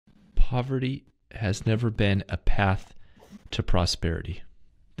poverty has never been a path to prosperity.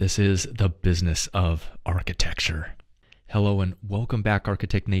 This is the business of architecture. Hello and welcome back,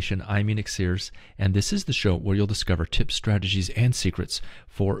 Architect Nation. I'm Enoch Sears, and this is the show where you'll discover tips, strategies, and secrets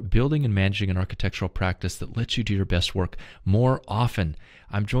for building and managing an architectural practice that lets you do your best work more often.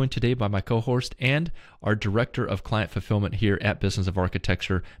 I'm joined today by my co-host and our Director of Client Fulfillment here at Business of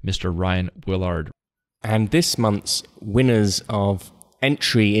Architecture, Mr. Ryan Willard. And this month's winners of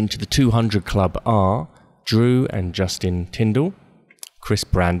entry into the 200 Club are Drew and Justin Tyndall, Chris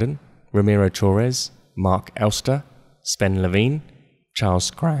Brandon, Ramiro Torres, Mark Elster, Sven Levine,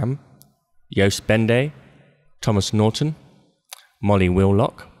 Charles Graham, Joost Bende, Thomas Norton, Molly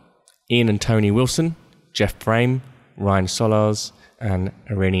Willock, Ian and Tony Wilson, Jeff Frame, Ryan Solars, and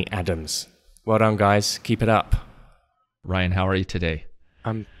Irini Adams. Well done, guys. Keep it up. Ryan, how are you today?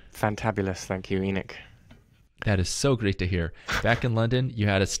 I'm fantabulous, thank you, Enoch. That is so great to hear. Back in London, you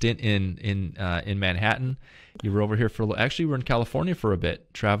had a stint in Manhattan. You were over here actually, we were in California for a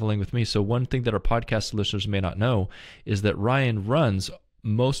bit, traveling with me. So one thing that our podcast listeners may not know is that Ryan runs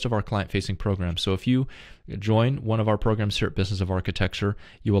most of our client-facing programs. So if you join one of our programs here at Business of Architecture,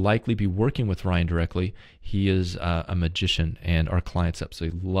 you will likely be working with Ryan directly. He is a magician, and our clients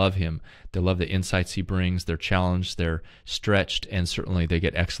absolutely love him. They love the insights he brings. They're challenged, they're stretched, and certainly they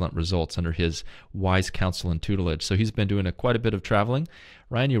get excellent results under his wise counsel and tutelage. So he's been doing quite a bit of traveling.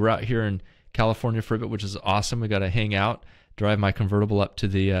 Ryan, you were out here in California for a bit, which is awesome. We got to hang out, drive my convertible up to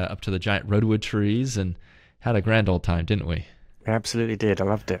the giant redwood trees, and had a grand old time, didn't we? We absolutely did. I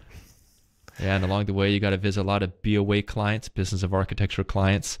loved it. Yeah, and along the way, you got to visit a lot of BOA clients, Business of Architecture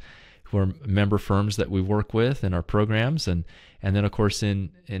clients, who are member firms that we work with in our programs. And then, of course, in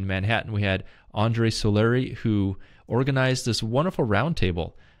Manhattan, we had Andre Soleri, who organized this wonderful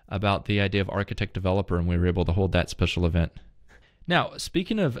roundtable about the idea of architect-developer, and we were able to hold that special event. Now,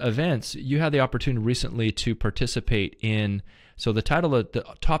 speaking of events, you had the opportunity recently to participate in, so the title of the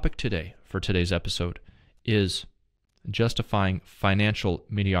topic today for today's episode is Justifying Financial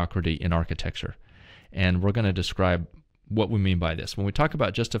Mediocrity in Architecture. And we're going to describe what we mean by this. When we talk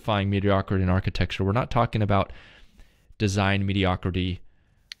about justifying mediocrity in architecture, we're not talking about design mediocrity.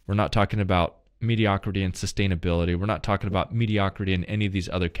 We're not talking about mediocrity in sustainability. We're not talking about mediocrity in any of these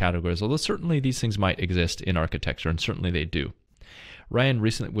other categories, although certainly these things might exist in architecture, and certainly they do. Ryan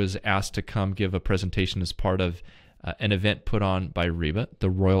recently was asked to come give a presentation as part of an event put on by RIBA, the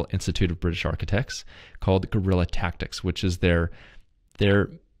Royal Institute of British Architects, called Guerrilla Tactics, which is their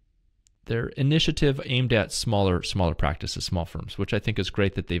initiative aimed at smaller practices, small firms, which I think is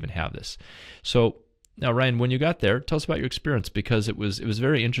great that they even have this. So now, Ryan, when you got there, tell us about your experience, because it was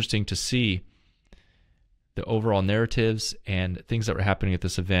very interesting to see the overall narratives and things that were happening at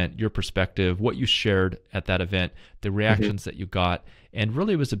this event, your perspective, what you shared at that event, the reactions that you got. And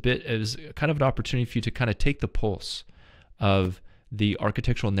really it was kind of an opportunity for you to kind of take the pulse of the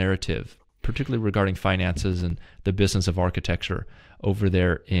architectural narrative, particularly regarding finances and the business of architecture over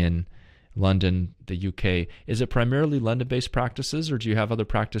there in London, the UK. Is it primarily London-based practices, or do you have other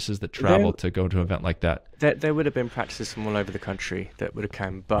practices that travel to go to an event like that? There would have been practices from all over the country that would have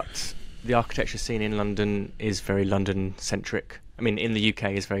come, but the architecture scene in London is very London-centric. I mean, in the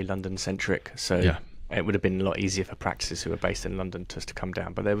UK is very London-centric, so yeah. It would have been a lot easier for practices who are based in London just to come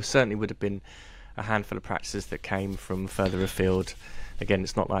down. But there certainly would have been a handful of practices that came from further afield. Again,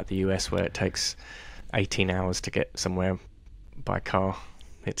 it's not like the US where it takes 18 hours to get somewhere by car.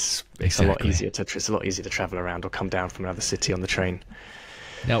 It's exactly. a lot easier to travel around or come down from another city on the train.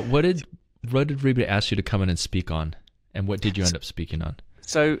 Now, what did RIBA ask you to come in and speak on, and what did you end up speaking on?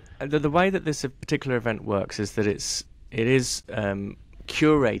 So the way that this particular event works is that it is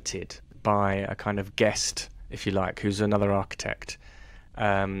curated by a kind of guest, if you like, who's another architect,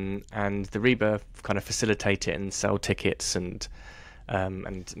 and the RIBA kind of facilitate it and sell tickets and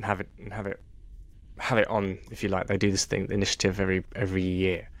have it on, if you like. They do this initiative every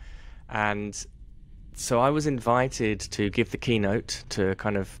year, and so I was invited to give the keynote to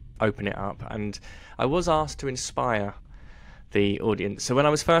kind of open it up, and I was asked to inspire the audience. So when I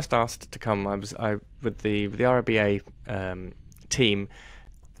was first asked to come, I with the RBA team.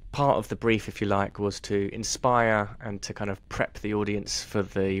 Part of the brief, if you like, was to inspire and to kind of prep the audience for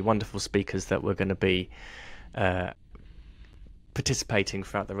the wonderful speakers that were going to be participating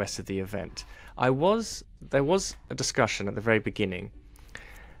throughout the rest of the event. There was a discussion at the very beginning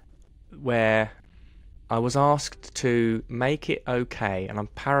where I was asked to make it okay, and I'm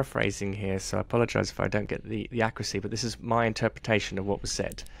paraphrasing here, so I apologize if I don't get the accuracy, but this is my interpretation of what was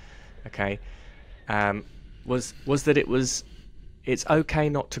said. Okay, was that it's okay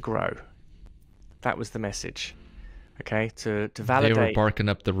not to grow. That was the message. okay, to They validate. were barking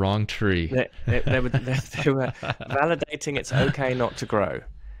up the wrong tree. They were validating it's okay not to grow.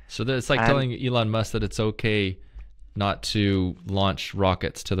 So it's like telling Elon Musk that it's okay not to launch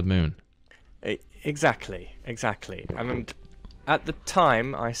rockets to the moon. Exactly. And at the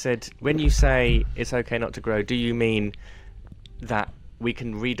time, I said, when you say it's okay not to grow, do you mean that we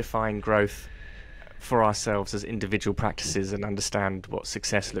can redefine growth for ourselves as individual practices and understand what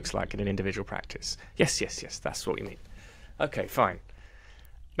success looks like in an individual practice? Yes, that's what we mean. Okay, fine.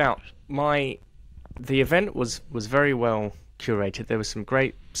 Now, the event was very well curated. There were some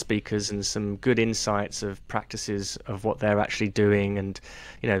great speakers and some good insights of practices of what they're actually doing, and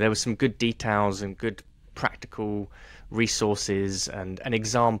there were some good details and good practical resources and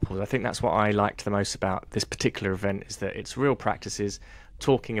examples. I think that's what I liked the most about this particular event, is that it's real practices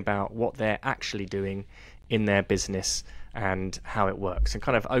talking about what they're actually doing in their business and how it works, and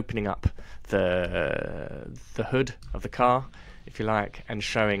kind of opening up the hood of the car, if you like, and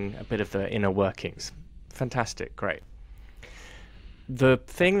showing a bit of the inner workings. Fantastic, great. The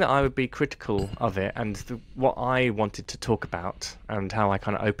thing that I would be critical of it, and what I wanted to talk about and how I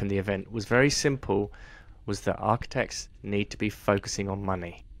kind of opened the event, was very simple, was that architects need to be focusing on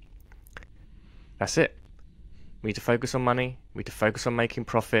money. That's it. We need to focus on money. We need to focus on making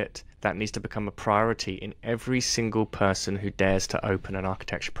profit. That needs to become a priority in every single person who dares to open an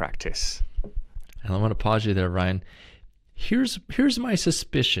architecture practice. And I want to pause you there, Ryan. Here's my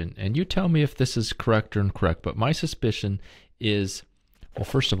suspicion, and you tell me if this is correct or incorrect, but my suspicion is, well,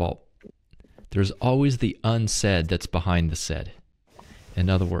 first of all, there's always the unsaid that's behind the said. In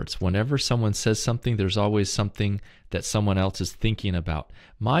other words, whenever someone says something, there's always something that someone else is thinking about.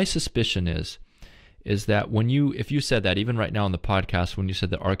 My suspicion is that if you said that, even right now on the podcast, when you said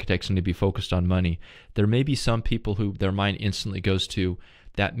that architects need to be focused on money, there may be some people who their mind instantly goes to,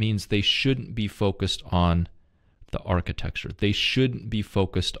 that means they shouldn't be focused on the architecture. They shouldn't be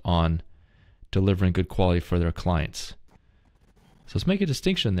focused on delivering good quality for their clients. So let's make a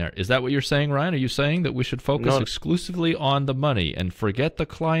distinction there. Is that what you're saying, Ryan? Are you saying that we should focus exclusively on the money and forget the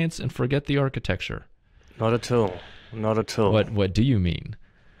clients and forget the architecture? Not at all. Not at all. What do you mean?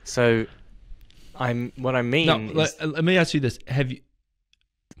 So what I mean is... Let me ask you this.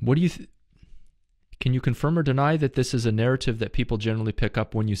 Can you confirm or deny that this is a narrative that people generally pick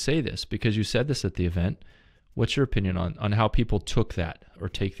up when you say this? Because you said this at the event. What's your opinion on how people took that or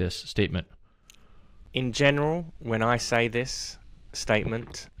take this statement? In general, when I say this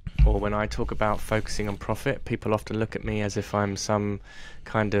statement, or when I talk about focusing on profit, people often look at me as if I'm some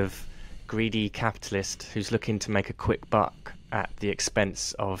kind of greedy capitalist who's looking to make a quick buck at the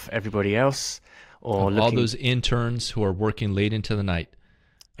expense of everybody else, or all those interns who are working late into the night.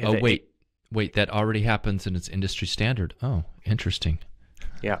 Oh, wait, that already happens and it's industry standard. Oh, interesting.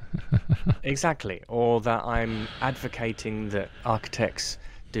 Yeah, exactly. Or that I'm advocating that architects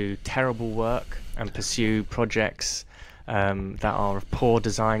do terrible work and pursue projects that are of poor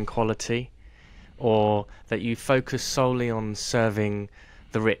design quality, or that you focus solely on serving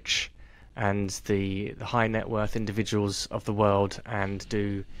the rich and the high net worth individuals of the world, and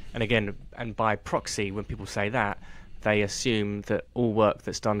by proxy, when people say that, they assume that all work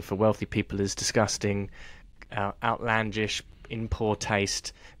that's done for wealthy people is disgusting, outlandish, in poor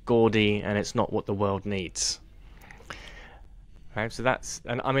taste, gaudy, and it's not what the world needs. Okay, so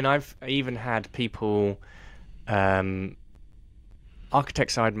I've even had people,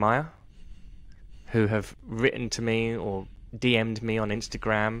 architects I admire, who have written to me or DM'd me on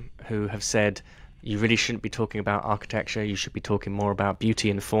Instagram, who have said, you really shouldn't be talking about architecture, you should be talking more about beauty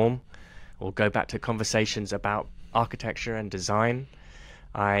and form, or go back to conversations about architecture and design.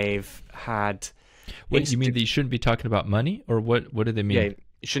 I've had... Wait, you mean that you shouldn't be talking about money, or what do they mean? Yeah, you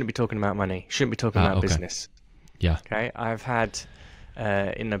shouldn't be talking about money. You shouldn't be talking about business. Yeah. Okay. I've had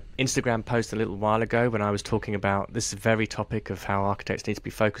in an Instagram post a little while ago, when I was talking about this very topic of how architects need to be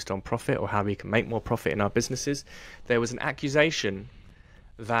focused on profit, or how we can make more profit in our businesses, there was an accusation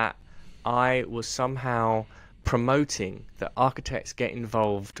that I was somehow promoting that architects get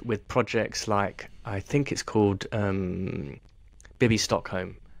involved with projects like, I think it's called Bibby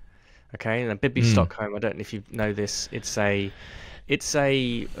Stockholm. Okay, and a Bibby Stockholm, I don't know if you know this, it's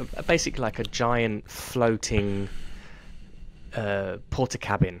basically like a giant floating porta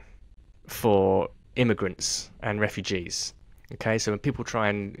cabin for immigrants and refugees. Okay, so when people try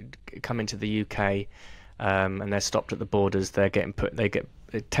and come into the UK and they're stopped at the borders, they get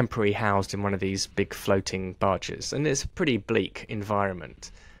temporarily housed in one of these big floating barges, and it's a pretty bleak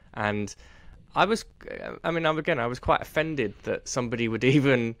environment. And I was quite offended that somebody would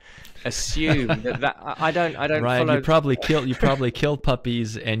even assume that I don't Ryan, follow. you probably killed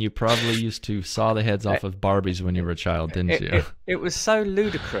puppies, and you probably used to saw the heads off of Barbies when you were a child, didn't you? It was so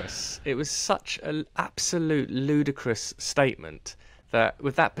ludicrous. It was such an absolute ludicrous statement that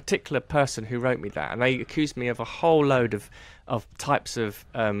with that particular person who wrote me that, and they accused me of a whole load of types of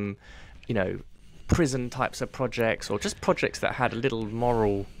prison types of projects, or just projects that had a little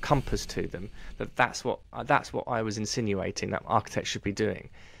moral compass to them, that's what I was insinuating that architects should be doing.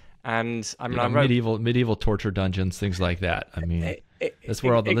 And I mean, I wrote medieval torture dungeons, things like that. I mean, that's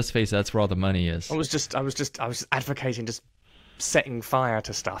where let's face it, that's where all the money is. I was advocating just setting fire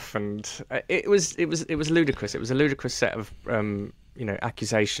to stuff, and it was ludicrous. It was a ludicrous set of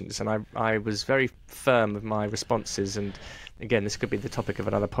accusations, and I was very firm with my responses. And again, this could be the topic of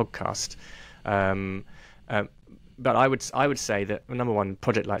another podcast. But I would say that, number one,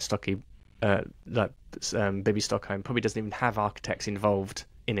 project like Bibby Stockholm probably doesn't even have architects involved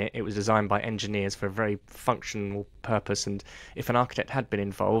in it. It was designed by engineers for a very functional purpose, and if an architect had been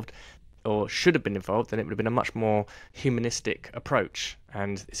involved, or should have been involved, then it would have been a much more humanistic approach.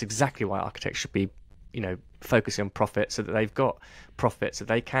 And it's exactly why architects should be focusing on profit, so that they've got profit, so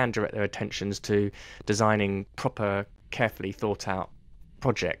they can direct their attentions to designing proper, carefully thought out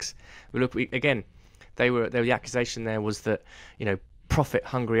projects. The accusation there was that profit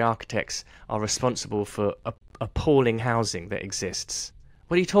hungry architects are responsible for appalling housing that exists.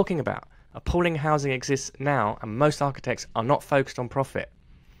 What are you talking about? Appalling housing exists now, and most architects are not focused on profit.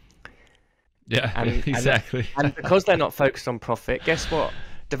 Yeah, exactly. And because they're not focused on profit, guess what?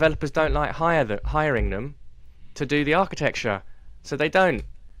 Developers don't like hiring them to do the architecture, so they don't,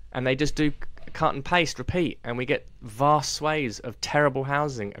 and they just do cut and paste, repeat, and we get vast swathes of terrible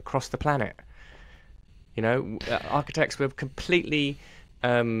housing across the planet. Architects were completely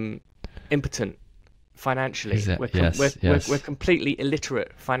impotent financially. We're completely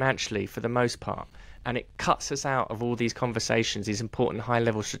illiterate financially for the most part, and it cuts us out of all these conversations, these important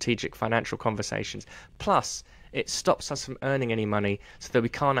high-level strategic financial conversations. Plus, it stops us from earning any money, so that we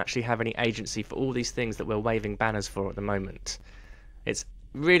can't actually have any agency for all these things that we're waving banners for at the moment. It's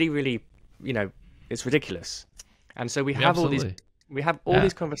really, really, it's ridiculous. And so we have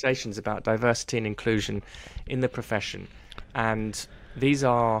these conversations about diversity and inclusion in the profession, and these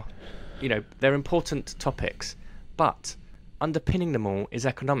are, they're important topics, but underpinning them all is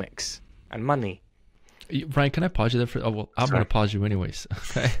economics and money. Ryan, can I pause you there? I'm going to pause you anyways,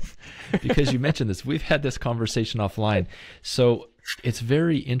 okay? Because you mentioned this. We've had this conversation offline. So it's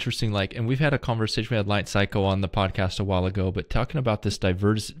very interesting, and we've had a conversation, we had Light Psycho on the podcast a while ago, but talking about this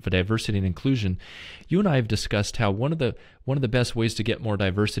diversity and inclusion, you and I have discussed how one of the best ways to get more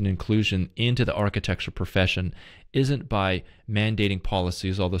diversity and inclusion into the architecture profession isn't by mandating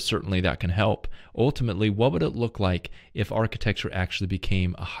policies, although certainly that can help. Ultimately, what would it look like if architecture actually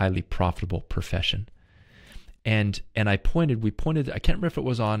became a highly profitable profession? And we pointed, I can't remember if it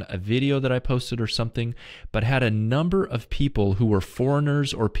was on a video that I posted or something, but had a number of people who were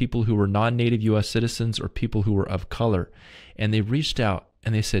foreigners, or people who were non-native U.S. citizens, or people who were of color. And they reached out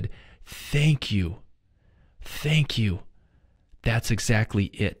and they said, thank you. That's exactly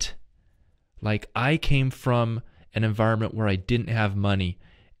it. I came from an environment where I didn't have money,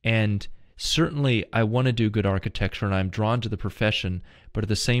 and certainly I want to do good architecture and I'm drawn to the profession, but at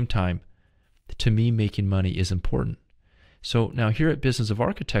the same time, to me, making money is important. So now here at Business of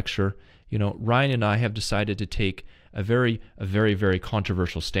Architecture, Ryan and I have decided to take a very, very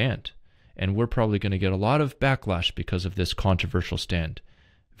controversial stand. And we're probably going to get a lot of backlash because of this controversial stand.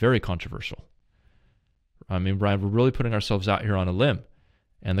 Very controversial. I mean, Ryan, we're really putting ourselves out here on a limb.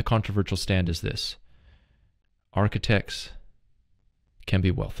 And the controversial stand is this: architects can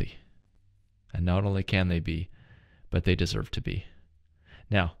be wealthy. And not only can they be, but they deserve to be.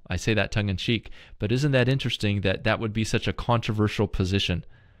 Now, I say that tongue-in-cheek, but isn't that interesting that would be such a controversial position?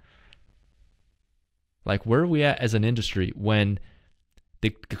 Where are we at as an industry when the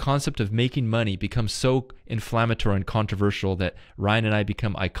concept of making money becomes so inflammatory and controversial that Ryan and I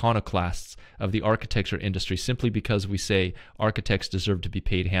become iconoclasts of the architecture industry simply because we say architects deserve to be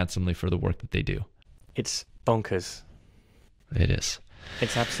paid handsomely for the work that they do? It's bonkers. It is.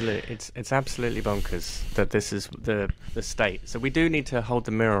 It's absolutely bonkers that this is the state. So we do need to hold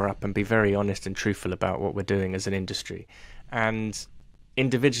the mirror up and be very honest and truthful about what we're doing as an industry. And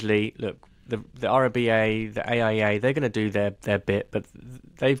individually, look, the RIBA, the AIA, they're going to do their bit, but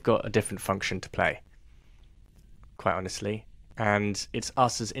they've got a different function to play, quite honestly. And it's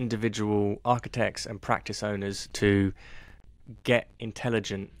us as individual architects and practice owners to get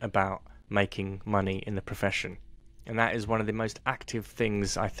intelligent about making money in the profession. And that is one of the most active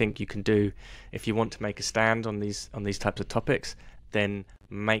things I think you can do if you want to make a stand on these types of topics. Then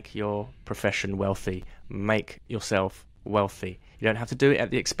make your profession wealthy. Make yourself wealthy. You don't have to do it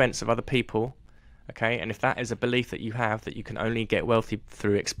at the expense of other people. Okay, and if that is a belief that you have, that you can only get wealthy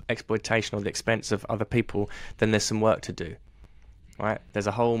through exploitation or the expense of other people, then there's some work to do. Right? There's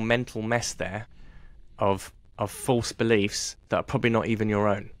a whole mental mess there of false beliefs that are probably not even your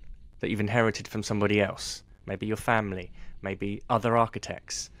own, that you've inherited from somebody else. Maybe your family, maybe other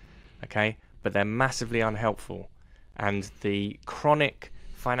architects, okay? But they're massively unhelpful. And the chronic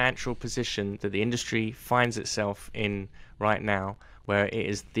financial position that the industry finds itself in right now, where it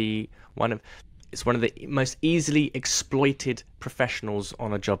is one of the most easily exploited professionals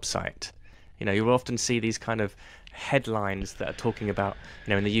on a job site. You know, you'll often see these kind of headlines that are talking about, you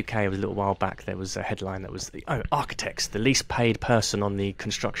know, in the UK, it was a little while back, there was a headline that was, architects, the least paid person on the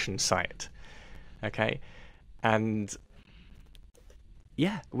construction site, okay? And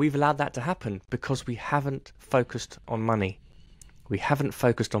yeah, we've allowed that to happen because we haven't focused on money. We haven't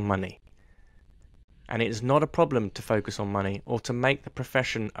focused on money. And it is not a problem to focus on money or to make the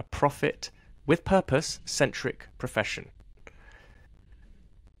profession a profit with purpose centric profession.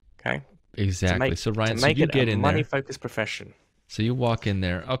 Okay? Exactly. So Ryan, to make you it get a in money there. focused profession. So you walk in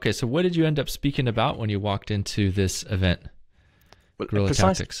there. Okay, so what did you end up speaking about when you walked into this event? Well, Guerrilla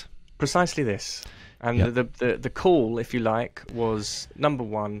Tactics. Precisely this. And Yep. the call, if you like, was number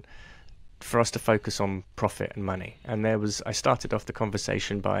one, for us to focus on profit and money. And I started off the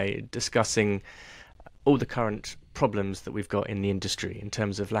conversation by discussing all the current problems that we've got in the industry in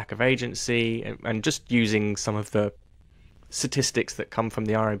terms of lack of agency, and just using some of the statistics that come from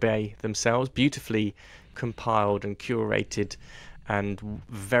the RBA themselves, beautifully compiled and curated and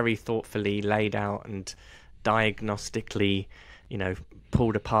very thoughtfully laid out and diagnostically, you know,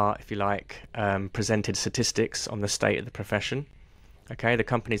 pulled apart, if you like, presented statistics on the state of the profession. Okay, the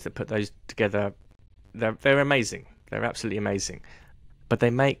companies that put those together, they're amazing. They're absolutely amazing, but they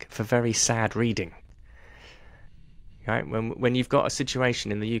make for very sad reading. Right? When you've got a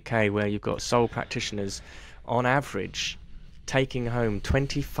situation in the UK where you've got sole practitioners, on average, taking home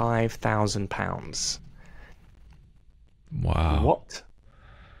 £25,000. Wow. What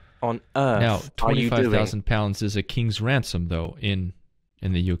on earth Now, are you doing? £25,000 is a king's ransom, though, in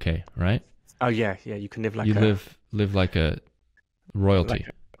the UK, right? Oh yeah, you can live like live like a royalty.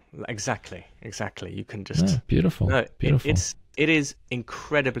 Exactly. You can just Beautiful. No, Beautiful. it is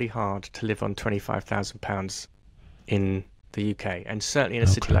incredibly hard to live on £25,000 in the UK, and certainly in a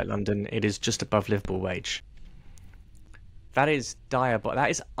city like London, it is just above livable wage. That is diabolical. That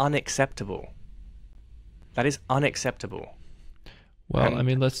is unacceptable. That is unacceptable. Well, I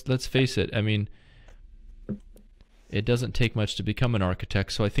mean, let's face it. I mean, it doesn't take much to become an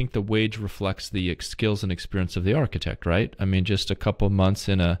architect, so I think the wage reflects the skills and experience of the architect, right? I mean, just a couple months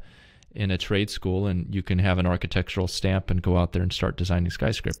in a trade school, and you can have an architectural stamp and go out there and start designing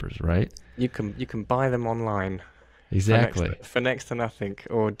skyscrapers, right? You can buy them online. Exactly. For next to nothing,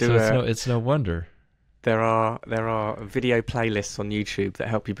 or do it's no wonder. There are video playlists on YouTube that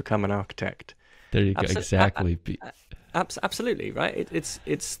help you become an architect. There you go. Exactly. Absolutely, right?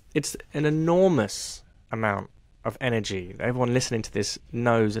 It's an enormous amount of energy. Everyone listening to this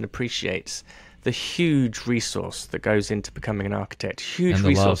knows and appreciates the huge resource that goes into becoming an architect. Huge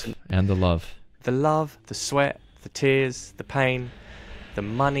resource. And the love. The love, the sweat, the tears, the pain, the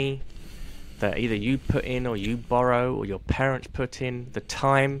money that either you put in or you borrow or your parents put in, the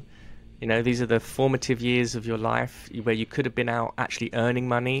time. You know, these are the formative years of your life where you could have been out actually earning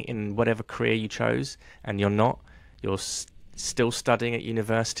money in whatever career you chose, and you're not. You're still studying at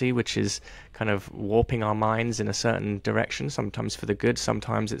university, which is kind of warping our minds in a certain direction, sometimes for the good,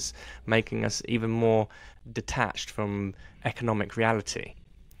 sometimes it's making us even more detached from economic reality.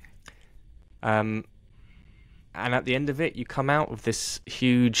 And at the end of it, you come out with this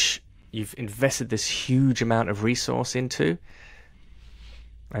huge, you've invested this huge amount of resource into,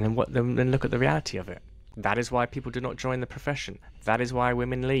 and then look at the reality of it. That is why people do not join the profession. That is why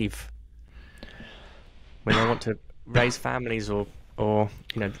women leave when they want to raise families, or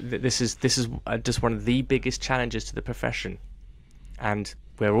you know, this is just one of the biggest challenges to the profession, and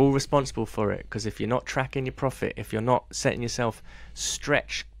we're all responsible for it. Because if you're not tracking your profit, if you're not setting yourself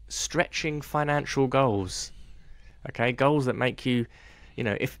stretching financial goals, okay, goals that make you, you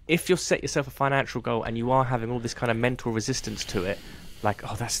know, if you set yourself a financial goal and you are having all this kind of mental resistance to it, like,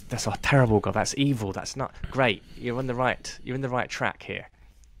 oh, that's a terrible goal, that's evil, that's not great, you're in the right track here.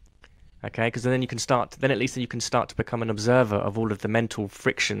 Okay, because then at least you can start to become an observer of all of the mental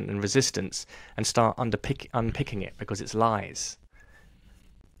friction and resistance and start unpicking it, because it's lies.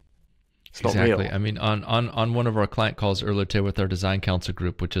 It's not exactly. real. I mean, on one of our client calls earlier today with our design council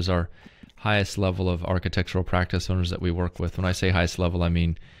group, which is our highest level of architectural practice owners that we work with. When I say highest level, I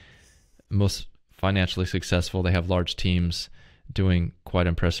mean most financially successful. They have large teams doing quite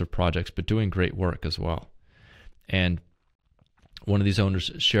impressive projects, but doing great work as well. And one of these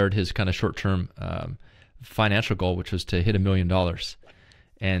owners shared his kind of short-term financial goal, which was to hit $1 million.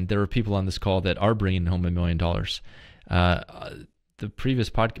 And there are people on this call that are bringing home $1 million. One of the previous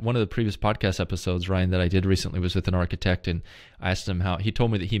podcast episodes, Ryan, that I did recently was with an architect, and I asked him how. He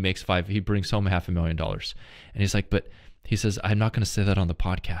told me that he brings home $500,000, and he's like, but he says, I'm not going to say that on the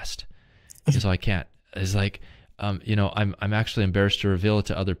podcast. He's like, I can't. He's like, I'm actually embarrassed to reveal it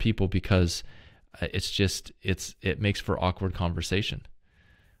to other people because it makes for awkward conversation,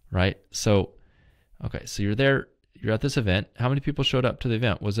 right? So, okay, so you're there, you're at this event. How many people showed up to the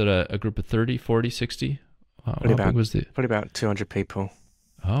event? Was it a group of 30, 40, 60? Probably about 200 people.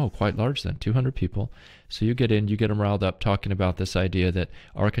 Oh, quite large then, 200 people. So you get in, you get them riled up talking about this idea that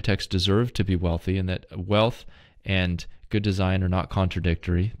architects deserve to be wealthy and that wealth and good design are not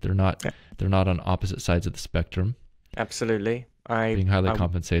contradictory. They're not on opposite sides of the spectrum. Absolutely. Being highly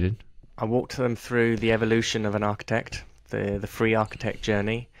compensated. I walked them through the evolution of an architect, the free architect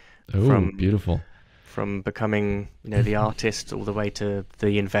journey. Oh, beautiful. From becoming, the artist all the way to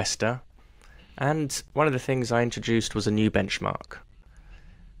the investor. And one of the things I introduced was a new benchmark.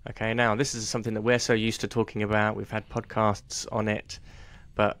 Okay, now this is something that we're so used to talking about. We've had podcasts on it.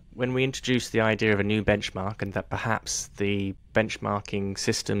 But when we introduced the idea of a new benchmark, and that perhaps the benchmarking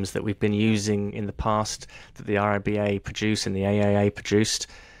systems that we've been using in the past, that the RIBA produced and the AAA produced,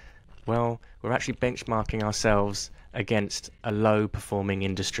 well, we're actually benchmarking ourselves against a low-performing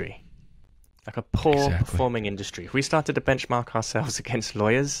industry. Like a poor-performing industry. If we started to benchmark ourselves against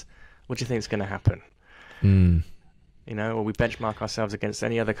lawyers, what do you think is going to happen? Or we benchmark ourselves against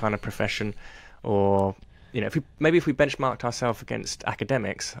any other kind of profession, or if we benchmarked ourselves against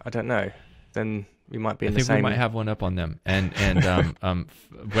academics, I don't know, then we might be in the same. I think we might have one up on them, and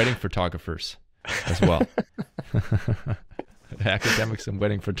wedding photographers as well. Academics and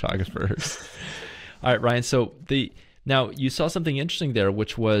wedding photographers. All right, Ryan. So now you saw something interesting there,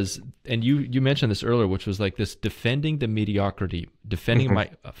 which was, and you mentioned this earlier, which was like this defending the mediocrity,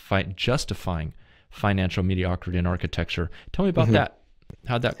 justifying financial mediocrity in architecture. Tell me about that.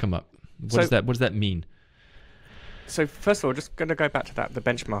 How'd that come up? What does that mean? So first of all, just going to go back to the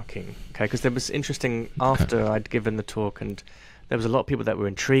benchmarking, okay? Because there was interesting after I'd given the talk, and there was a lot of people that were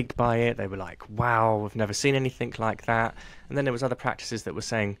intrigued by it. They were like, "Wow, we've never seen anything like that." And then there was other practices that were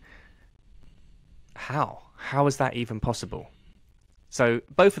saying, "How? How is that even possible?" So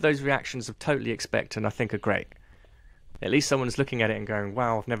both of those reactions are totally expect and I think are great. At least someone's looking at it and going,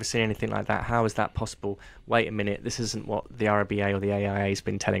 "Wow, I've never seen anything like that. How is that possible? Wait a minute, this isn't what the RIBA or the AIA has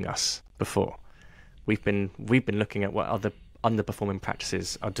been telling us before. We've been looking at what other underperforming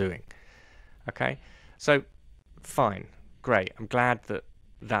practices are doing." Okay, so fine, great. I'm glad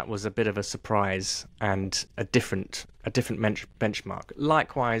that was a bit of a surprise and a different benchmark.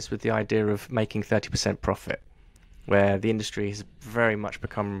 Likewise with the idea of making 30% profit, where the industry has very much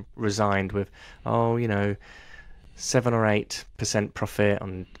become resigned with, 7 or 8% profit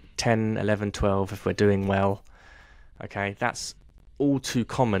on 10, 11, 12 if we're doing well. Okay, that's all too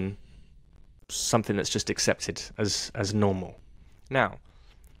common, something that's just accepted as normal. Now,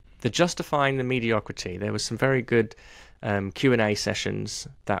 the justifying the mediocrity, there was some very good Q&A sessions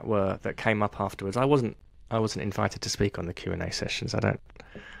that came up afterwards. I wasn't invited to speak on the Q&A sessions. I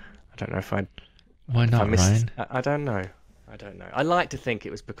don't know if I'd. Why not, Ryan? I don't know. I like to think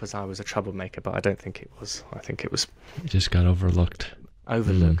it was because I was a troublemaker, but I don't think it was. I think it was. You just got overlooked. I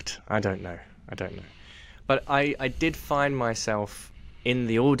don't know. But I did find myself in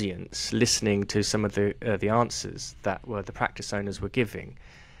the audience listening to some of the answers that the practice owners were giving,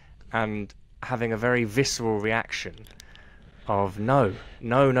 and having a very visceral reaction of no,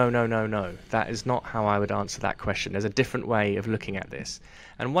 that is not how I would answer that question. There's a different way of looking at this.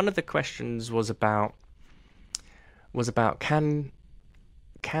 And one of the questions was about can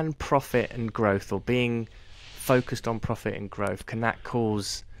profit and growth, or being focused on profit and growth, can that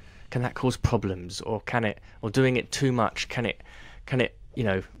cause problems, or doing it too much, can it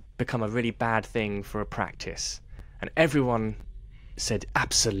become a really bad thing for a practice? And everyone said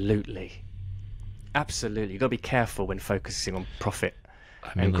absolutely. You've got to be careful when focusing on profit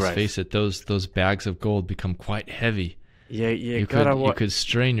and growth. Let's face it, those bags of gold become quite heavy. Yeah, you could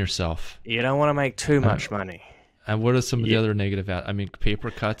strain yourself. You don't want to make too much money. And what are some of the other negative?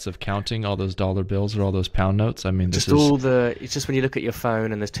 Paper cuts of counting all those dollar bills or all those pound notes. It's just when you look at your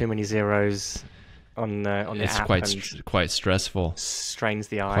phone and there's too many zeros. on the It's app quite stressful. strains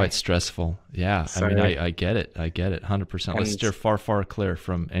the eye. Quite stressful. Yeah. So, I mean, I get it. 100%. Let's steer far clear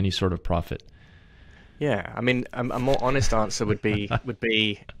from any sort of profit. Yeah, I mean, a more honest answer would be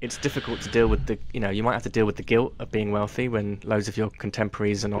it's difficult to deal with you might have to deal with the guilt of being wealthy when loads of your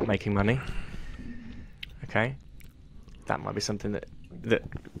contemporaries are not making money. Okay, that might be something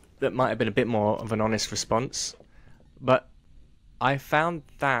that might have been a bit more of an honest response, but I found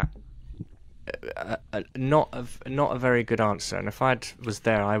that not a very good answer. And if I was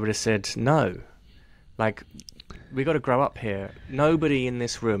there, I would have said no. Like, we got to grow up here. Nobody in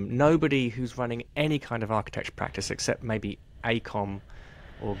this room, nobody who's running any kind of architecture practice except maybe AECOM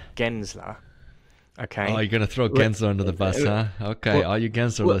or Gensler. Okay. Oh, you're going to throw Gensler under the bus, huh? Okay, all you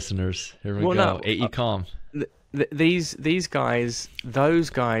Gensler listeners, here we go. No, AECOM. These guys, those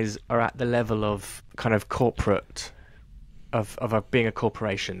guys are at the level of kind of corporate, of being a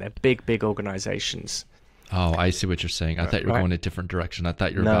corporation. They're big organizations. Oh, I see what you're saying. I thought you were going a different direction. I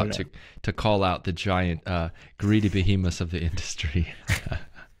thought you were about to call out the giant greedy behemoths of the industry.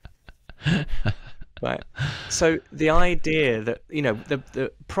 Right. So the idea that,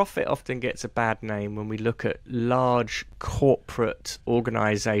 the profit often gets a bad name when we look at large corporate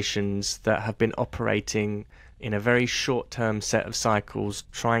organizations that have been operating in a very short-term set of cycles,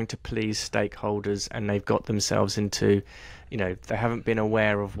 trying to please stakeholders, and they've got themselves into, they haven't been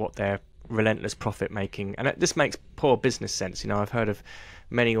aware of what their relentless profit making, and this makes poor business sense. I've heard of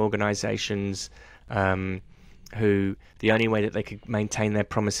many organizations who the only way that they could maintain their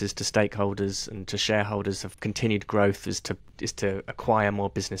promises to stakeholders and to shareholders of continued growth is to acquire more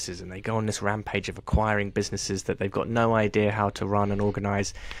businesses, and they go on this rampage of acquiring businesses that they've got no idea how to run and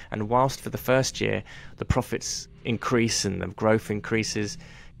organize. And whilst for the first year the profits increase and the growth increases,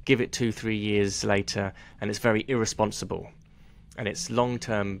 give it 2-3 years later and it's very irresponsible. And it's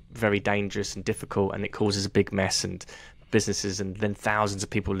long-term very dangerous and difficult, and it causes a big mess and businesses, and then thousands of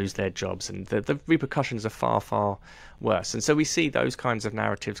people lose their jobs, and the repercussions are far worse. And so we see those kinds of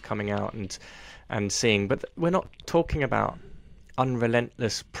narratives coming out and seeing, but we're not talking about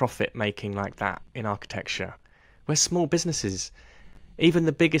unrelentless profit making like that in architecture. We're small businesses. Even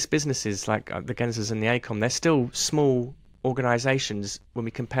the biggest businesses like the Genslers and the AECOM, they're still small organizations when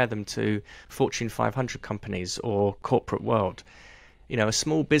we compare them to Fortune 500 companies or corporate world. A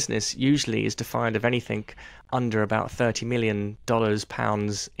small business usually is defined of anything under about $30 million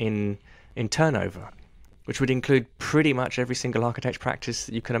pounds in turnover, which would include pretty much every single architecture practice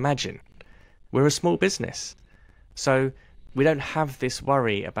that you can imagine. We're a small business, so we don't have this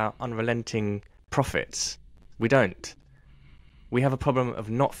worry about unrelenting profits. We don't. We have a problem of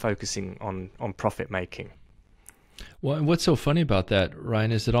not focusing on profit making. Well, and what's so funny about that,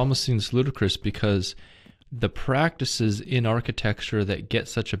 Ryan, is it almost seems ludicrous, because the practices in architecture that get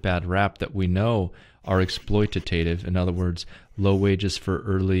such a bad rap that we know are exploitative, in other words, low wages for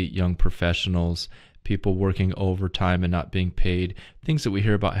early young professionals, people working overtime and not being paid, things that we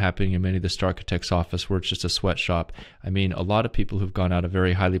hear about happening in many of the star architects' office where it's just a sweatshop. I mean, a lot of people who've gone out of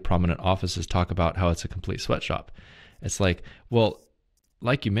very highly prominent offices talk about how it's a complete sweatshop. It's like, well,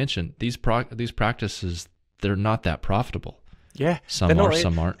 like you mentioned, these practices, they're not that profitable. Yeah, some are,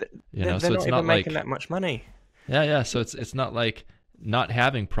 some aren't. They're so not it's even not making like that much money. Yeah. So it's not like not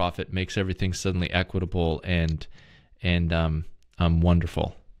having profit makes everything suddenly equitable and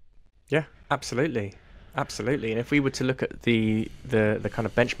wonderful. Yeah, absolutely. And if we were to look at the kind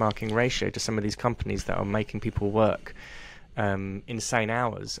of benchmarking ratio to some of these companies that are making people work insane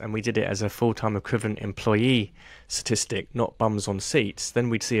hours, and we did it as a full-time equivalent employee statistic, not bums on seats, then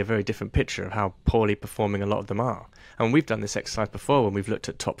we'd see a very different picture of how poorly performing a lot of them are. And we've done this exercise before when we've looked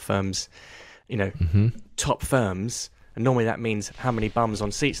at top firms, top firms, and normally that means how many bums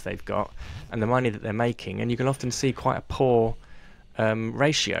on seats they've got and the money that they're making, and you can often see quite a poor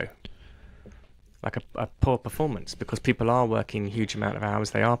ratio, like a poor performance, because people are working a huge amount of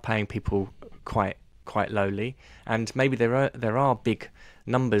hours, they are paying people quite lowly, and maybe there are big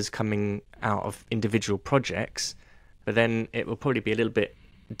numbers coming out of individual projects, but then it will probably be a little bit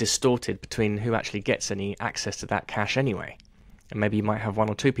distorted between who actually gets any access to that cash anyway. And maybe you might have one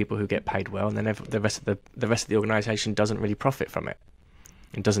or two people who get paid well, and then the rest of the organization doesn't really profit from it.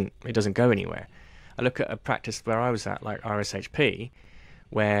 It doesn't go anywhere. I look at a practice where I was at, like RSHP,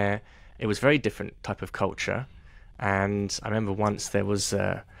 where it was very different type of culture, and I remember once there was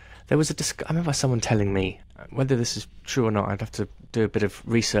I remember someone telling me, whether this is true or not, I'd have to do a bit of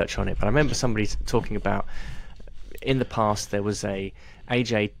research on it, but I remember somebody talking about, in the past there was a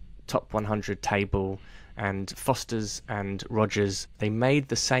AJ top 100 table, and Foster's and Rogers, they made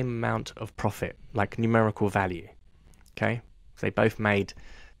the same amount of profit, like numerical value. Okay, they both made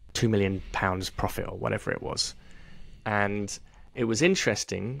 £2 million profit or whatever it was. And it was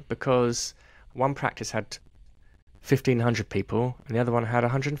interesting because one practice had 1,500 people and the other one had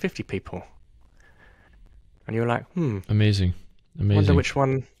 150 people. And you were like, Amazing. I wonder which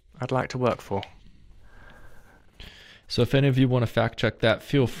one I'd like to work for. So if any of you want to fact check that,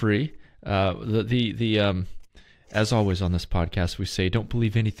 feel free. As always on this podcast, we say, don't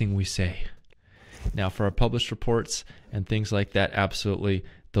believe anything we say. Now, for our published reports and things like that, absolutely.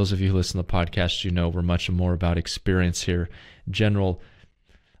 Those of you who listen to the podcast, you know we're much more about experience here, general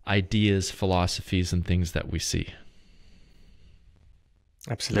ideas, philosophies, and things that we see.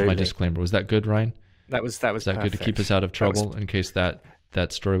 Absolutely. My disclaimer. Was that good, Ryan? That was that perfect. Good to keep us out of trouble in case that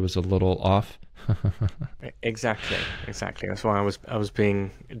story was a little off? Exactly. That's why I was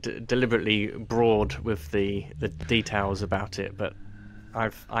being deliberately broad with the details about it, but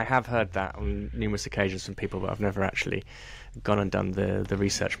I have heard that on numerous occasions from people, but I've never actually gone and done the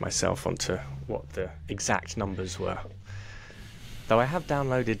research myself onto what the exact numbers were. Though I have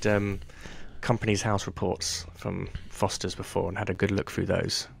downloaded Companies House reports from Foster's before and had a good look through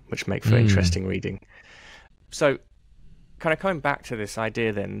those, which make for interesting reading. So, kind of coming back to this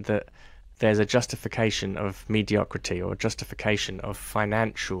idea then that there's a justification of mediocrity or a justification of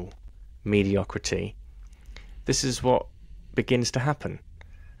financial mediocrity, this is what begins to happen,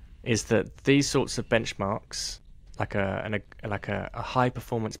 is that these sorts of benchmarks, like a high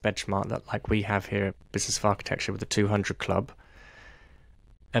performance benchmark that like we have here at Business of Architecture with the 200 Club,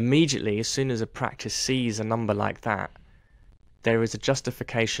 immediately as soon as a practice sees a number like that, there is a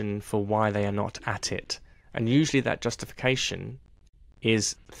justification for why they are not at it. And usually that justification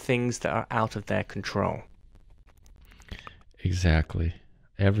is things that are out of their control. Exactly.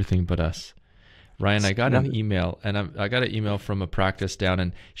 Everything but us. Ryan, I got an email, and I got an email from a practice down,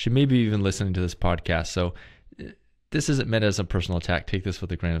 and she may be even listening to this podcast, so this isn't meant as a personal attack. Take this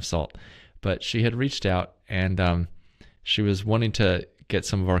with a grain of salt. But she had reached out, and she was wanting to get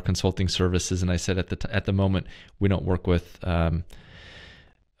some of our consulting services, and I said at the moment we don't work with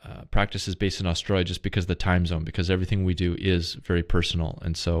practices based in Australia just because of the time zone, because everything we do is very personal,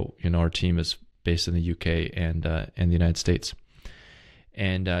 and so our team is based in the UK and the United States.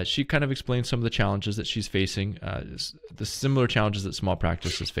 And she kind of explained some of the challenges that she's facing, the similar challenges that small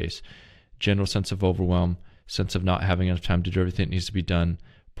practices face: general sense of overwhelm, sense of not having enough time to do everything that needs to be done,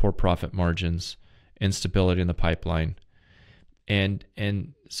 poor profit margins, instability in the pipeline. And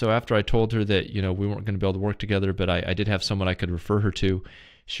so after I told her that we weren't going to be able to work together, but I did have someone I could refer her to,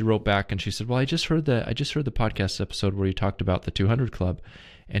 she wrote back and she said, "Well, I just heard the podcast episode where you talked about the 200 Club,"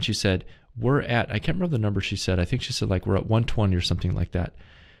 and she said, I can't remember the number she said. I think she said like we're at 120 or something like that.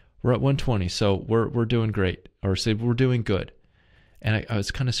 We're at 120, so we're doing great, or say we're doing good. And I was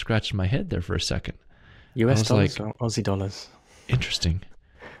kind of scratching my head there for a second. US dollars or Aussie dollars? Interesting.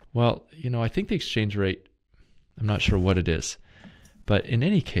 Well, I think the exchange rate, I'm not sure what it is, but in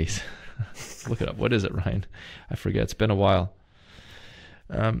any case, look it up. What is it, Ryan? I forget. It's been a while.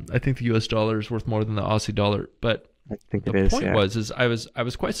 I think the US dollar is worth more than the Aussie dollar, but I think the point was I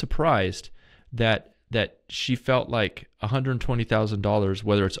was quite surprised that she felt like $120,000,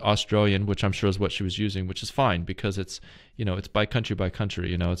 whether it's Australian, which I'm sure is what she was using, which is fine because it's it's by country,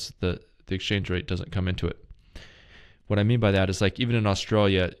 it's the exchange rate doesn't come into it. What I mean by that is like even in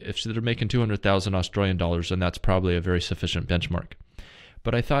Australia, if they're making 200,000 Australian dollars, then that's probably a very sufficient benchmark.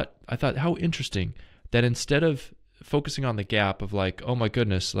 But I thought how interesting that instead of focusing on the gap of like, oh my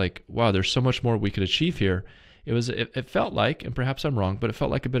goodness, like wow, there's so much more we could achieve here. It felt like, and perhaps I'm wrong, but it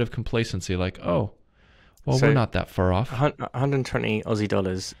felt like a bit of complacency, like, oh, well, so we're not that far off. 120 Aussie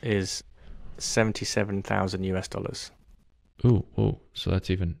dollars is 77,000 US dollars. Ooh, so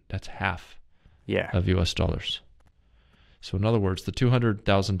that's half of US dollars. So in other words, the $200,000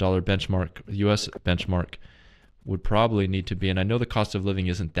 benchmark, US benchmark, would probably need to be, and I know the cost of living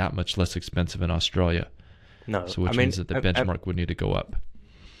isn't that much less expensive in Australia. No. So which means that the benchmark would need to go up.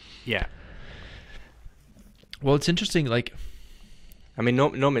 Yeah. Well, it's interesting, like... I mean,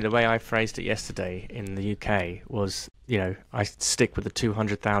 normally the way I phrased it yesterday in the UK was, I stick with the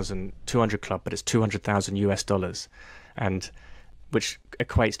 200 Club, but it's 200,000 US dollars, and which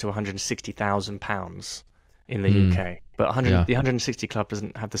equates to 160,000 pounds in the UK. But the 160 Club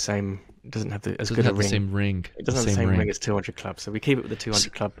doesn't have as good a ring. Same ring. It doesn't have the same ring as 200 Club, so we keep it with the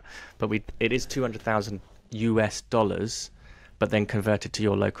 200 Club, but it is 200,000 US dollars, but then converted to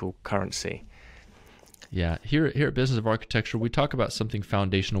your local currency. Yeah, here at Business of Architecture, we talk about something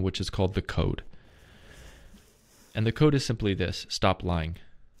foundational, which is called the code. And the code is simply this: stop lying.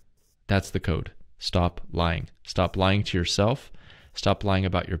 That's the code. Stop lying. Stop lying to yourself. Stop lying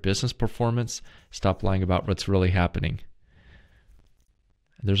about your business performance. Stop lying about what's really happening.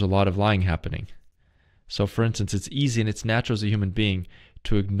 there's a lot of lying happening. So for instance, it's easy and it's natural as a human being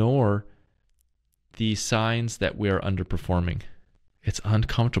to ignore the signs that we are underperforming. It's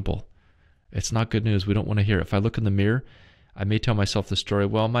uncomfortable. It's not good news. We don't want to hear it. If I look in the mirror, I may tell myself the story,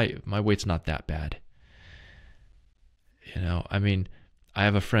 well, my weight's not that bad. I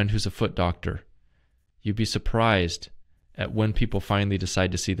have a friend who's a foot doctor. You'd be surprised at when people finally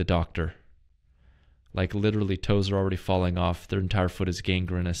decide to see the doctor. Like literally toes are already falling off. Their entire foot is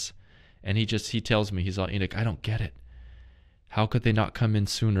gangrenous. And he tells me, he's all, Enoch, I don't get it. How could they not come in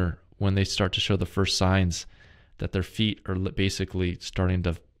sooner when they start to show the first signs that their feet are basically starting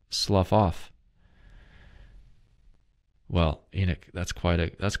to slough off? Well, Enoch, that's quite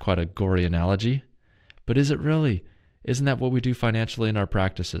a gory analogy. But is it really? Isn't that what we do financially in our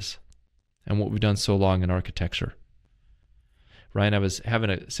practices and what we've done so long in architecture? Ryan, I was having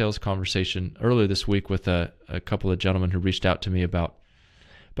a sales conversation earlier this week with a couple of gentlemen who reached out to me about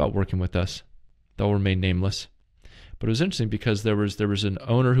working with us. They'll remain nameless. But it was interesting because there was an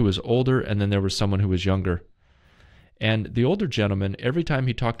owner who was older and then there was someone who was younger. And the older gentleman, every time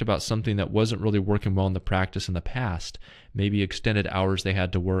he talked about something that wasn't really working well in the practice in the past, maybe extended hours they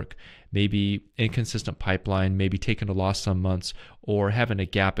had to work, maybe inconsistent pipeline, maybe taking a loss some months, or having a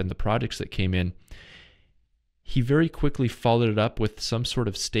gap in the projects that came in, he very quickly followed it up with some sort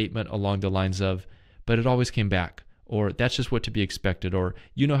of statement along the lines of, but it always came back, or that's just what to be expected, or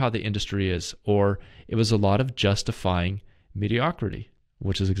you know how the industry is, or it was a lot of justifying mediocrity,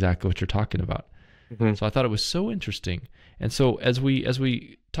 which is exactly what you're talking about. Mm-hmm. So I thought it was so interesting. And so as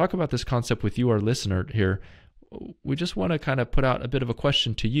we talk about this concept with you, our listener here, we just want to kind of put out a bit of a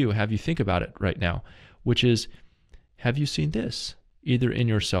question to you, have you think about it right now, which is, have you seen this either in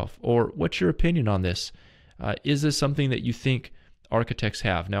yourself, or what's your opinion on this? Is this something that you think architects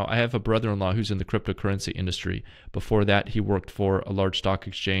have? Now, I have a brother-in-law who's in the cryptocurrency industry. Before that, he worked for a large stock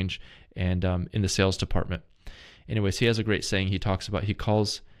exchange and in the sales department. Anyways, he has a great saying. He talks about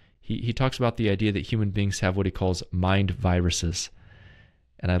the idea that human beings have what he calls mind viruses.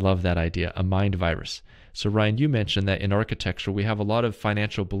 And I love that idea, a mind virus. So Ryan, you mentioned that in architecture, we have a lot of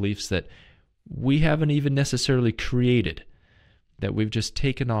financial beliefs that we haven't even necessarily created, that we've just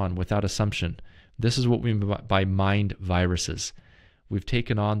taken on without assumption. This is what we mean by mind viruses. We've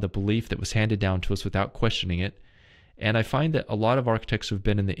taken on the belief that was handed down to us without questioning it. And I find that a lot of architects who've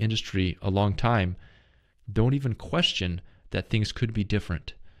been in the industry a long time don't even question that things could be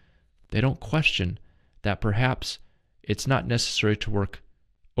different. They don't question that perhaps it's not necessary to work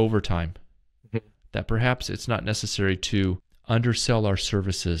overtime, that perhaps it's not necessary to undersell our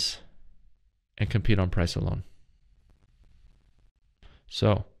services and compete on price alone.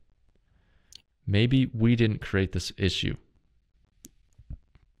 So maybe we didn't create this issue.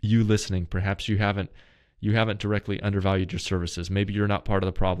 You listening, perhaps you haven't directly undervalued your services. Maybe you're not part of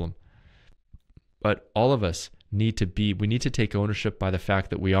the problem. But all of us need to take ownership by the fact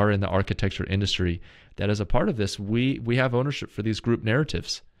that we are in the architecture industry, that as a part of this, we have ownership for these group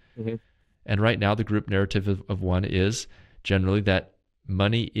narratives. Mm-hmm. And right now, the group narrative of one is generally that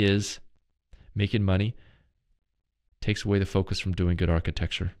making money takes away the focus from doing good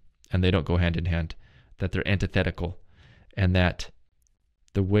architecture, and they don't go hand in hand, that they're antithetical, and that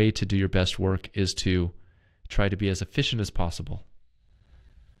the way to do your best work is to try to be as efficient as possible,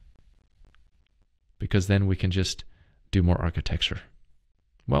 because then we can just do more architecture.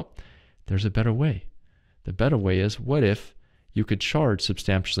 Well, there's a better way. The better way is, what if you could charge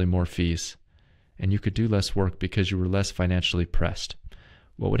substantially more fees and you could do less work because you were less financially pressed?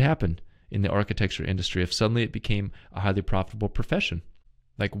 What would happen in the architecture industry if suddenly it became a highly profitable profession?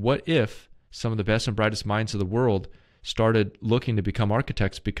 Like, what if some of the best and brightest minds of the world started looking to become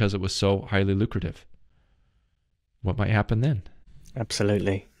architects because it was so highly lucrative? What might happen then?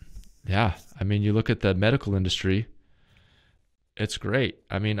 Absolutely. Yeah. I mean, you look at the medical industry, it's great.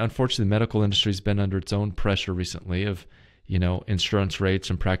 I mean, unfortunately, the medical industry has been under its own pressure recently of, insurance rates,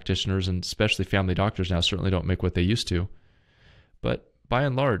 and practitioners, and especially family doctors now certainly don't make what they used to. But by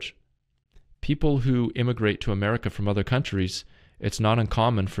and large, people who immigrate to America from other countries, it's not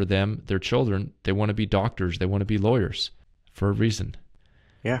uncommon for them, their children, they want to be doctors, they want to be lawyers for a reason.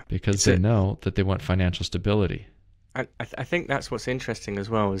 Yeah. Because they know that they want financial stability. I think that's what's interesting as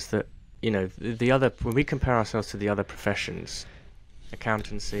well, is that, when we compare ourselves to the other professions,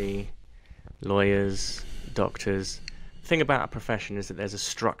 accountancy, lawyers, doctors, the thing about a profession is that there's a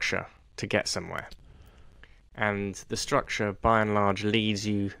structure to get somewhere. And the structure, by and large, leads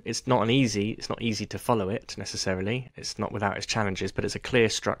you. It's not easy to follow it necessarily. It's not without its challenges, but it's a clear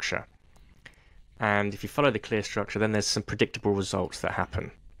structure. And if you follow the clear structure, then there's some predictable results that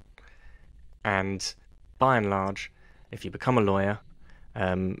happen. And by and large, if you become a lawyer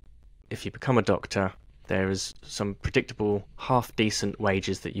If you become a doctor, there is some predictable half-decent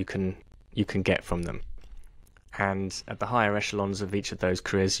wages that you can get from them. And at the higher echelons of each of those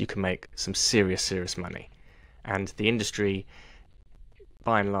careers, you can make some serious money. And the industry,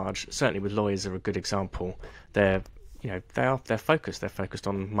 by and large, certainly with lawyers are a good example, they're focused. They're focused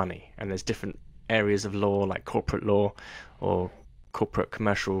on money. And there's different areas of law, like corporate law or corporate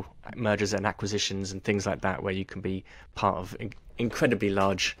commercial mergers and acquisitions and things like that, where you can be part of incredibly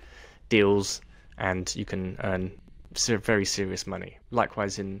large deals and you can earn very serious money.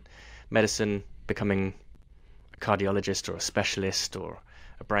 Likewise in medicine, becoming a cardiologist or a specialist or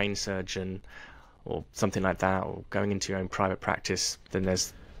a brain surgeon or something like that, or going into your own private practice, then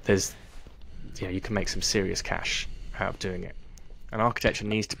there's you can make some serious cash out of doing it. And architecture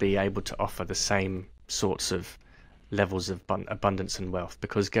needs to be able to offer the same sorts of levels of abundance and wealth,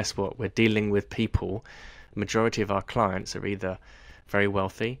 because guess what? We're dealing with people. The majority of our clients are either very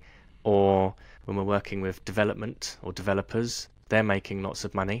wealthy, or when we're working with development or developers, they're making lots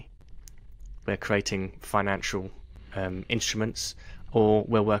of money. We're creating financial instruments, or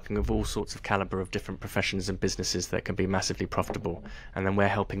we're working with all sorts of caliber of different professions and businesses that can be massively profitable, and then we're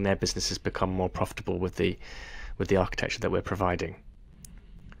helping their businesses become more profitable with the architecture that we're providing.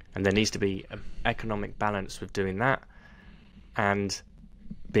 And there needs to be an economic balance with doing that and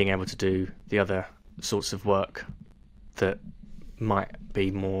being able to do the other sorts of work that might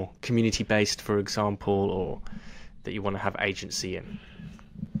be more community-based, for example, or that you want to have agency in.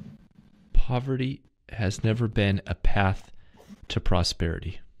 Poverty has never been a path to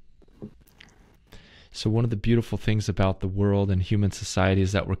prosperity. So one of the beautiful things about the world and human society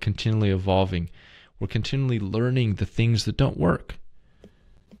is that we're continually evolving. We're continually learning the things that don't work.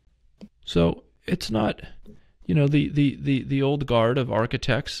 So it's not, the old guard of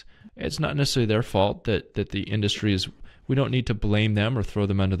architects, it's not necessarily their fault that the industry is, we don't need to blame them or throw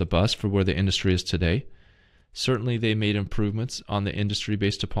them under the bus for where the industry is today. Certainly they made improvements on the industry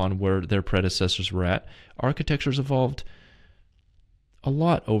based upon where their predecessors were at. Architecture's evolved a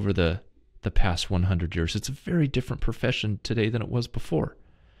lot over the past 100 years. It's a very different profession today than it was before.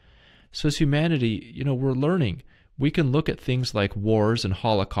 So as humanity, we're learning. We can look at things like wars and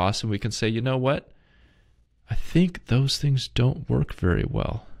Holocaust and we can say, you know what? I think those things don't work very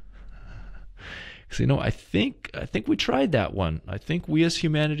well. Because, I think we tried that one. I think we as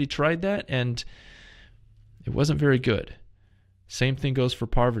humanity tried that and it wasn't very good. Same thing goes for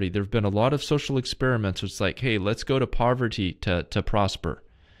poverty. There have been a lot of social experiments. It's like, hey, let's go to poverty to prosper.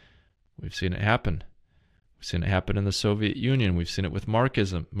 We've seen it happen. We've seen it happen in the Soviet Union. We've seen it with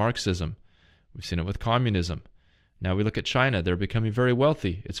Marxism. We've seen it with communism. Now we look at China. They're becoming very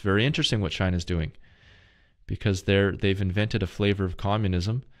wealthy. It's very interesting what China's doing because they've invented a flavor of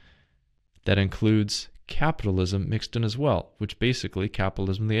communism that includes capitalism mixed in as well, which basically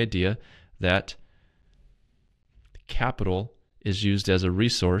capitalism, the idea that capital is used as a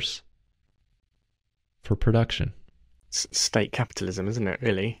resource for production. State capitalism, isn't it,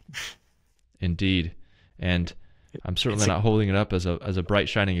 really? Indeed. And I'm certainly not holding it up as a bright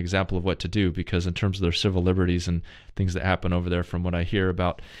shining example of what to do, because in terms of their civil liberties and things that happen over there, from what I hear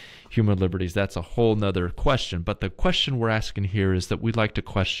about human liberties, that's a whole nother question. But the question we're asking here is that we'd like to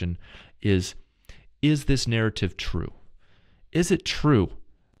question is this narrative true? Is it true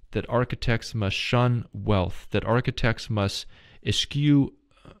that architects must shun wealth, that architects must eschew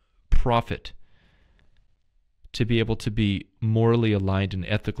profit to be able to be morally aligned and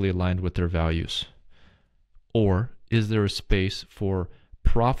ethically aligned with their values? Or is there a space for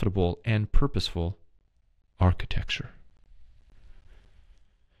profitable and purposeful architecture?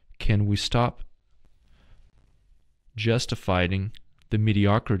 Can we stop justifying the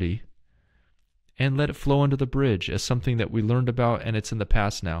mediocrity and let it flow under the bridge as something that we learned about and it's in the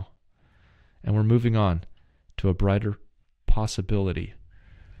past now? And we're moving on to a brighter possibility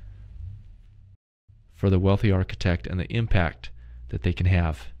for the wealthy architect and the impact that they can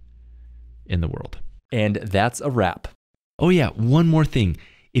have in the world. And that's a wrap. Oh yeah, one more thing.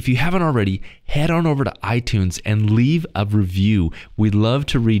 If you haven't already, head on over to iTunes and leave a review. We'd love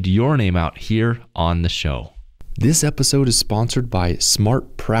to read your name out here on the show. This episode is sponsored by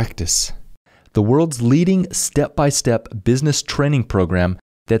Smart Practice, the world's leading step-by-step business training program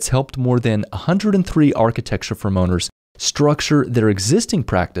that's helped more than 103 architecture firm owners structure their existing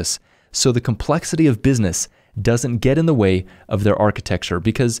practice so the complexity of business doesn't get in the way of their architecture.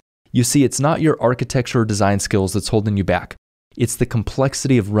 Because you see, it's not your architecture or design skills that's holding you back. It's the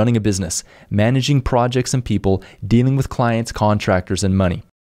complexity of running a business, managing projects and people, dealing with clients, contractors, and money.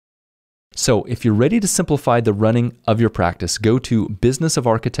 So if you're ready to simplify the running of your practice, go to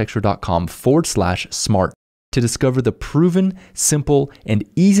businessofarchitecture.com/smart to discover the proven, simple, and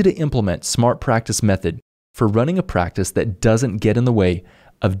easy to implement smart practice method for running a practice that doesn't get in the way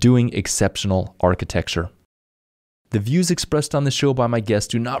of doing exceptional architecture. The views expressed on the show by my guests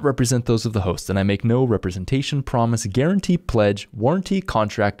do not represent those of the host, and I make no representation, promise, guarantee, pledge, warranty,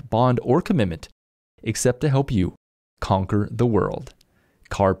 contract, bond, or commitment except to help you conquer the world.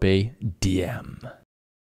 Carpe diem.